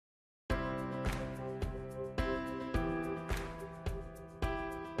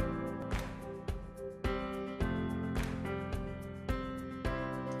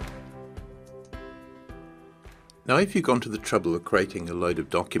Now, if you've gone to the trouble of creating a load of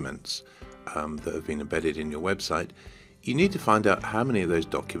documents that have been embedded in your website, you need to find out how many of those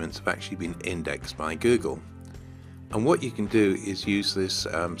documents have actually been indexed by Google. And what you can do is use this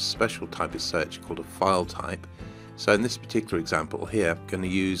special type of search called a file type. So in this particular example here, I'm going to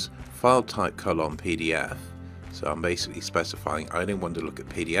use file type :PDF. So I'm basically specifying I only want to look at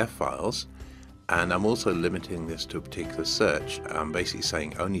PDF files, and I'm also limiting this to a particular search. I'm basically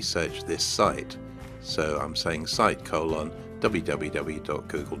saying only search this site. So I'm saying site :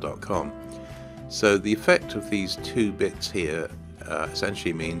 www.google.com. So the effect of these two bits here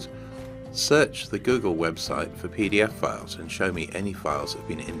essentially means search the Google website for PDF files and show me any files that have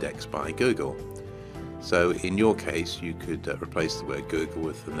been indexed by Google. So in your case, you could replace the word Google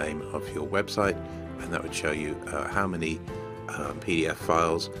with the name of your website, and that would show you how many PDF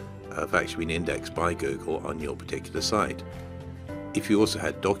files have actually been indexed by Google on your particular site. If you also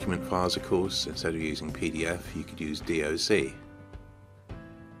had document files, of course, instead of using PDF, you could use DOC.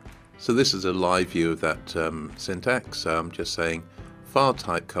 So this is a live view of that syntax. So I'm just saying file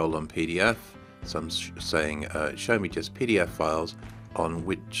type :PDF. So I'm saying show me just PDF files on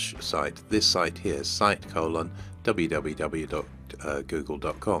which site? This site here, site :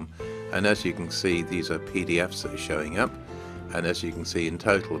 www.google.com. And as you can see, these are PDFs that are showing up. And as you can see, in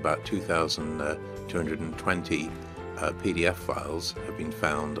total about 2,220 PDF files have been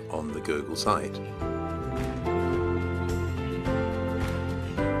found on the Google site.